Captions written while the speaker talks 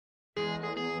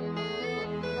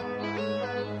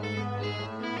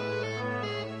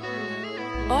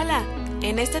Hola,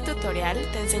 en este tutorial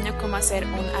te enseño cómo hacer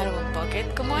un álbum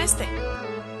pocket como este,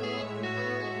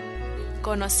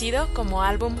 conocido como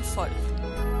álbum fold.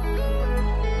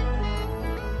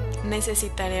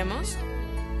 Necesitaremos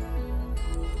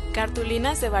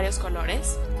cartulinas de varios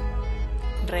colores,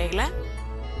 regla,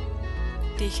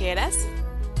 tijeras,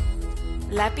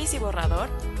 lápiz y borrador,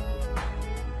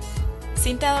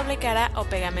 cinta doble cara o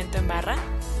pegamento en barra,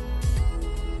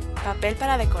 papel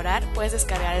para decorar, puedes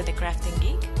descargar el de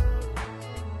Craftingeek,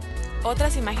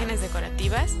 otras imágenes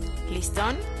decorativas,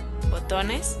 listón,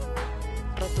 botones,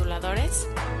 rotuladores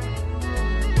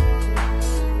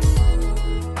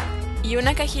y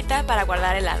una cajita para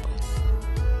guardar el álbum.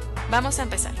 Vamos a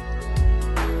empezar.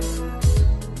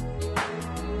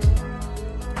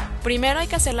 Primero hay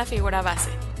que hacer la figura base.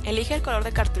 Elige el color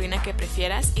de cartulina que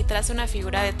prefieras y traza una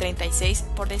figura de 36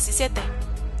 por 17.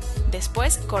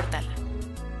 Después, córtala.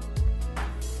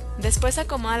 Después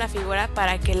acomoda la figura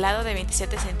para que el lado de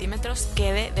 27 centímetros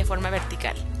quede de forma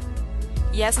vertical.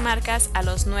 Y haz marcas a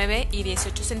los 9 y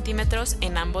 18 centímetros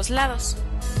en ambos lados.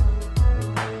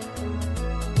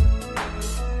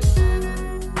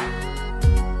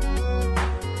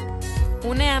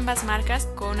 Une ambas marcas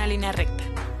con una línea recta.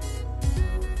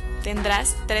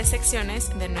 Tendrás 3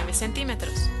 secciones de 9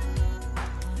 centímetros.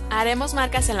 Haremos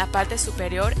marcas en la parte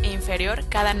superior e inferior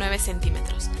cada 9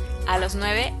 centímetros, a los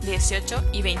 9, 18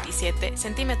 y 27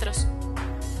 centímetros.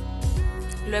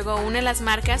 Luego une las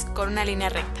marcas con una línea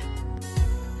recta.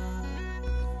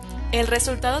 El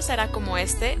resultado será como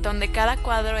este, donde cada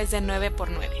cuadro es de 9 por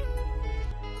 9.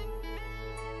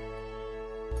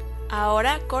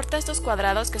 Ahora corta estos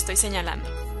cuadrados que estoy señalando.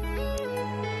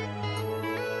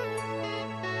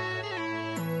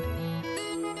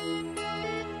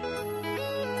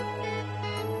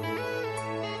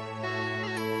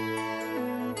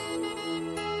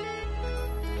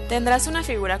 Tendrás una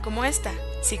figura como esta.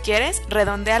 Si quieres,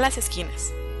 redondea las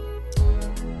esquinas.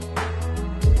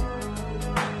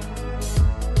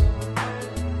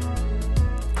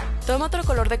 Toma otro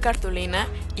color de cartulina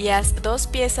y haz 2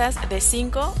 piezas de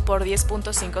 5 por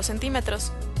 10.5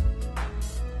 centímetros.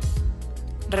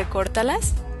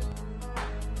 Recórtalas.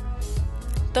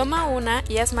 Toma una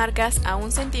y haz marcas a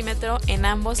 1 centímetro en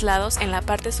ambos lados en la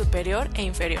parte superior e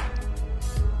inferior.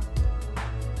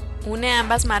 Une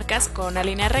ambas marcas con una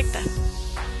línea recta.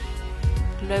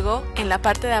 Luego, en la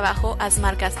parte de abajo, haz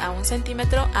marcas a 1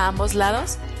 centímetro a ambos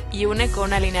lados y une con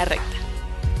una línea recta.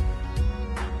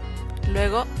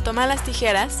 Luego, toma las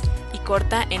tijeras y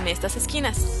corta en estas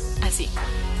esquinas, así.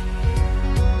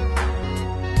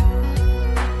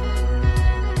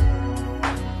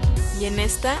 Y en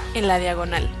esta, en la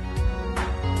diagonal.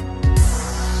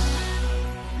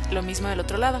 Lo mismo del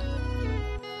otro lado.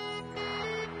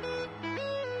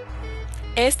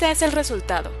 Este es el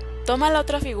resultado. Toma la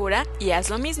otra figura y haz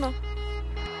lo mismo.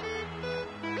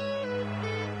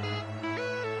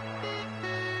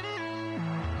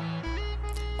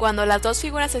 Cuando las dos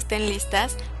figuras estén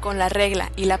listas, con la regla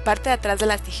y la parte de atrás de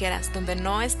las tijeras donde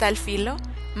no está el filo,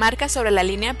 marca sobre la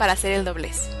línea para hacer el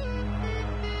doblez.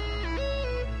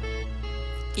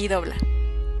 Y dobla.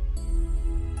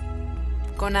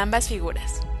 Con ambas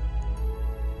figuras.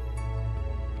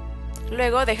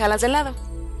 Luego déjalas de lado.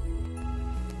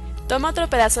 Toma otro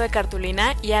pedazo de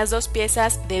cartulina y haz 2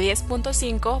 piezas de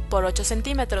 10.5 por 8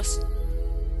 centímetros.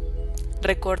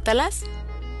 Recórtalas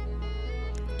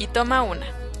y toma una.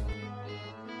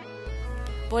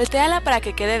 Voltéala para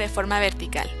que quede de forma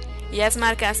vertical y haz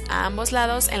marcas a ambos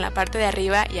lados en la parte de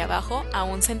arriba y abajo a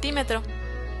 1 centímetro.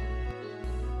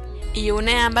 Y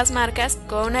une ambas marcas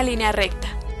con una línea recta.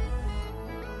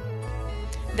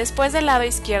 Después del lado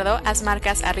izquierdo haz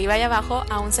marcas arriba y abajo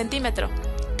a 1 centímetro.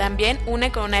 También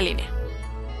une con una línea.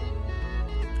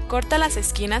 Corta las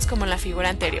esquinas como en la figura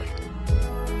anterior.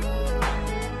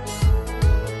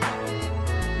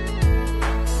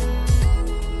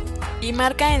 Y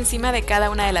marca encima de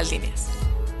cada una de las líneas.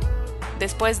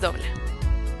 Después dobla.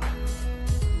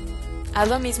 Haz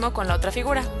lo mismo con la otra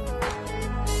figura.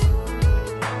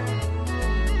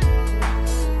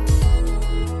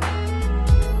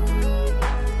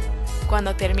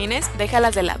 Cuando termines,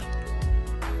 déjalas de lado.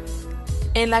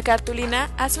 En la cartulina,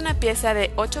 haz una pieza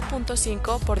de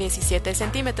 8.5 por 17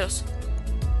 centímetros.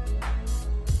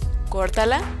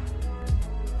 Córtala.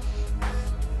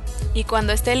 Y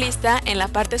cuando esté lista, en la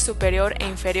parte superior e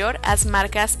inferior, haz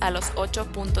marcas a los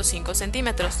 8.5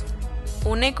 centímetros.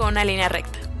 Une con una línea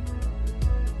recta.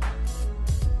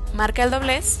 Marca el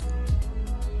doblez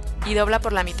y dobla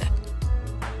por la mitad.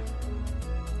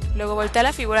 Luego voltea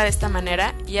la figura de esta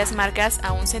manera y haz marcas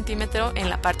a 1 centímetro en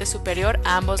la parte superior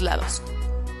a ambos lados.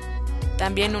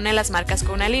 También une las marcas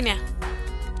con una línea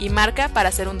y marca para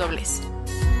hacer un doblez.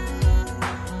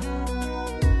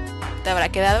 ¿Te habrá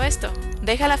quedado esto?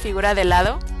 Deja la figura de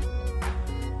lado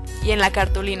y en la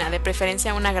cartulina, de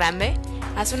preferencia una grande,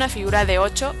 haz una figura de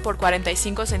 8 por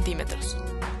 45 centímetros.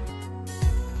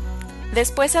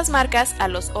 Después haz marcas a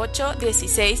los 8,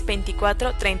 16,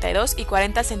 24, 32 y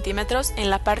 40 centímetros en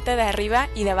la parte de arriba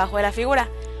y de abajo de la figura.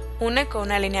 Une con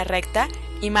una línea recta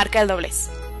y marca el doblez.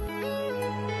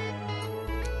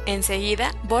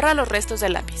 Enseguida, borra los restos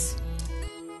del lápiz.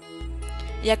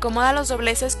 Y acomoda los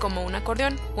dobleces como un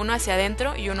acordeón, uno hacia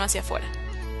adentro y uno hacia afuera.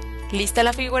 Lista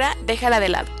la figura, déjala de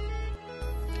lado.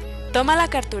 Toma la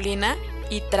cartulina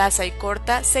y traza y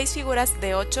corta 6 figuras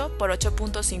de 8 por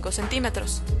 8.5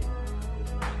 centímetros.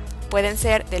 Pueden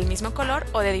ser del mismo color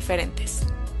o de diferentes.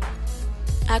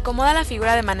 Acomoda la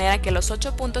figura de manera que los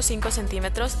 8.5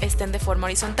 centímetros estén de forma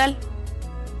horizontal.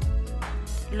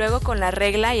 Luego con la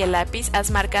regla y el lápiz haz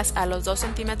marcas a los 2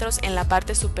 centímetros en la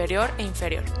parte superior e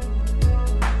inferior.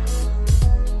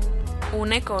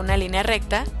 Une con una línea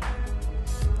recta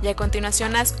y a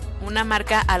continuación haz una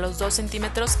marca a los 2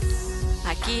 centímetros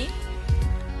aquí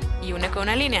y une con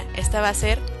una línea. Esta va a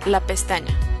ser la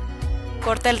pestaña.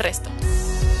 Corta el resto.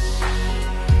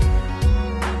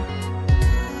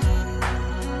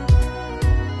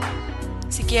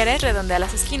 Si quieres, redondea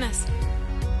las esquinas.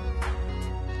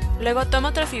 Luego toma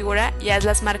otra figura y haz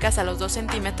las marcas a los 2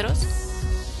 centímetros,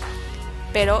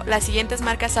 pero las siguientes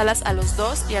marcas hazlas a los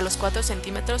 2 y a los 4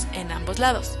 centímetros en ambos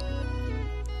lados.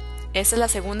 Esa es la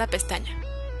segunda pestaña.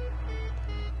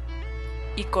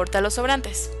 Y corta los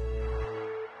sobrantes.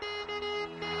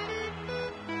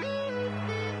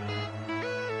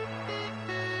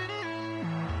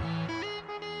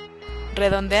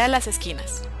 Redondea las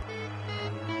esquinas.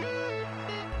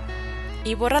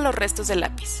 Y borra los restos del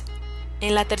lápiz.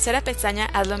 En la tercera pestaña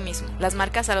haz lo mismo, las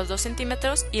marcas a los 2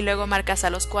 centímetros y luego marcas a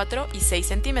los 4 y 6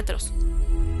 centímetros.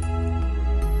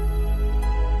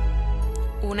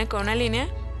 Une con una línea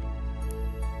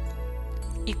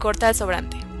y corta el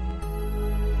sobrante.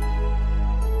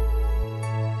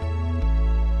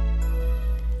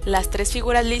 Las 3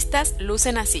 figuras listas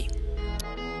lucen así.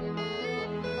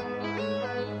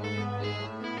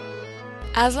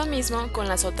 Haz lo mismo con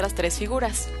las otras 3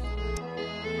 figuras.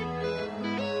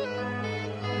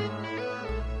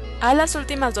 Haz las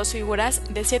últimas 2 figuras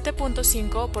de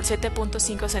 7.5 por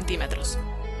 7.5 centímetros.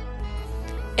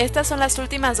 Estas son las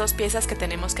últimas 2 piezas que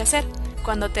tenemos que hacer.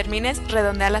 Cuando termines,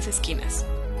 redondea las esquinas.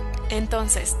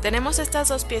 Entonces, tenemos estas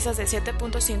 2 piezas de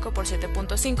 7.5 por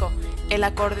 7.5, el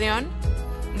acordeón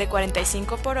de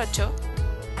 45 por 8,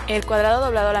 el cuadrado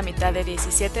doblado a la mitad de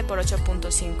 17 por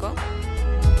 8.5,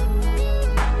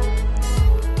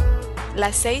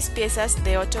 las 6 piezas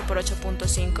de 8 por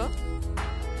 8.5,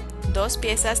 2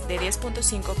 piezas de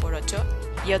 10.5 por 8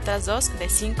 y otras 2 de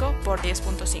 5 por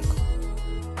 10.5.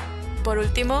 Por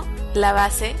último, la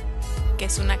base, que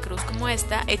es una cruz como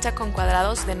esta, hecha con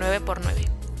cuadrados de 9 por 9.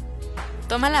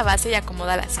 Toma la base y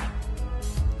acomódala así.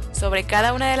 Sobre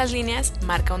cada una de las líneas,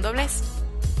 marca un doblez.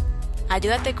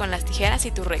 Ayúdate con las tijeras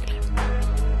y tu regla.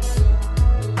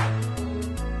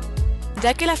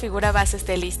 Ya que la figura base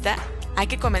esté lista, hay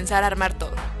que comenzar a armar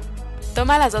todo.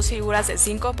 Toma las 2 figuras de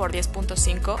 5 por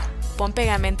 10.5, pon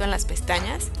pegamento en las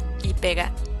pestañas y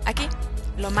pega aquí,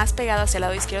 lo más pegado hacia el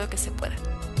lado izquierdo que se pueda.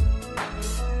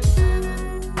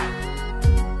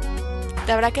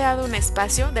 Te habrá quedado un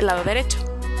espacio del lado derecho.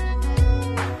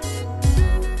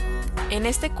 En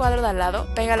este cuadro de al lado,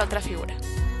 pega la otra figura.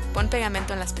 Pon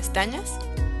pegamento en las pestañas,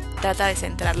 trata de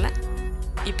centrarla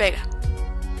y pega.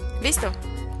 ¡Listo!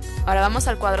 Ahora vamos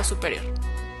al cuadro superior.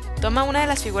 Toma una de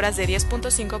las figuras de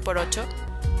 10.5 por 8,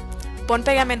 pon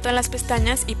pegamento en las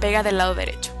pestañas y pega del lado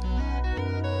derecho.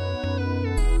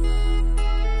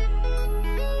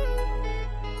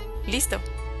 ¡Listo!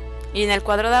 Y en el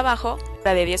cuadro de abajo,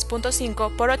 la de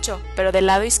 10.5 por 8, pero del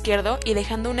lado izquierdo y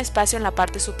dejando un espacio en la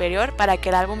parte superior para que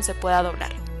el álbum se pueda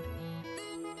doblar.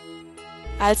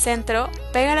 Al centro,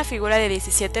 pega la figura de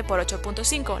 17 por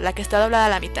 8.5, la que está doblada a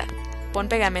la mitad. Pon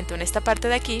pegamento en esta parte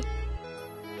de aquí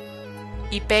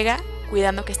y pega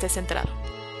cuidando que esté centrado.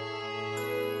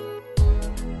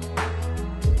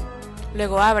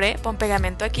 Luego abre, pon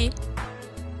pegamento aquí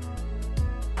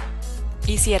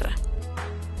y cierra.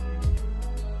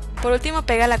 Por último,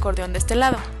 pega el acordeón de este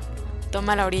lado.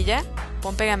 Toma la orilla,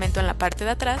 pon pegamento en la parte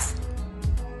de atrás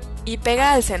y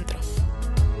pega al centro.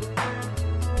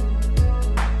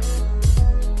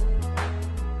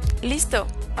 ¡Listo!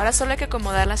 Ahora solo hay que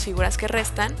acomodar las figuras que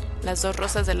restan, las 2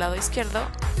 rosas del lado izquierdo,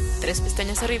 3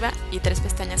 pestañas arriba y 3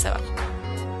 pestañas abajo.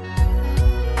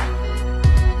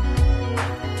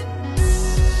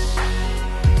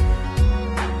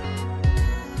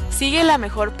 Sigue la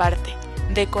mejor parte,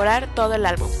 decorar todo el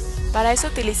álbum. Para eso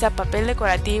utiliza papel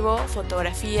decorativo,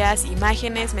 fotografías,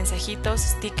 imágenes, mensajitos,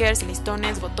 stickers,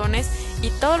 listones, botones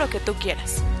y todo lo que tú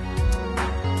quieras.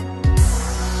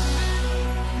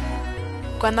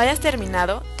 Cuando hayas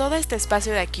terminado, todo este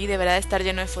espacio de aquí deberá de estar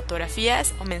lleno de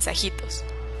fotografías o mensajitos.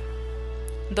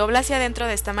 Dobla hacia adentro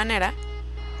de esta manera,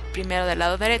 primero del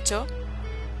lado derecho,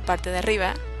 parte de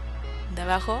arriba, de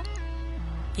abajo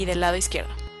y del lado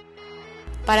izquierdo.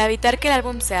 Para evitar que el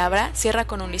álbum se abra, cierra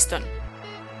con un listón.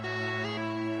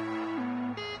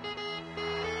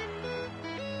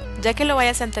 Ya que lo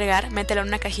vayas a entregar, mételo en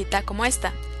una cajita como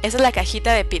esta. Esa es la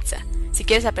cajita de pizza. Si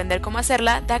quieres aprender cómo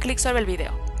hacerla, da clic sobre el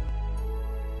video.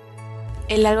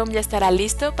 El álbum ya estará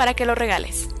listo para que lo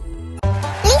regales.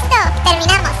 ¡Listo!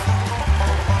 ¡Terminamos!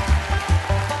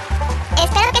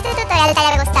 Espero que este tutorial te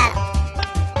haya gustado.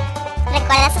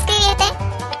 Recuerda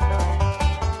suscribirte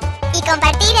y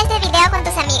compartir este video con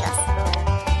tus amigos.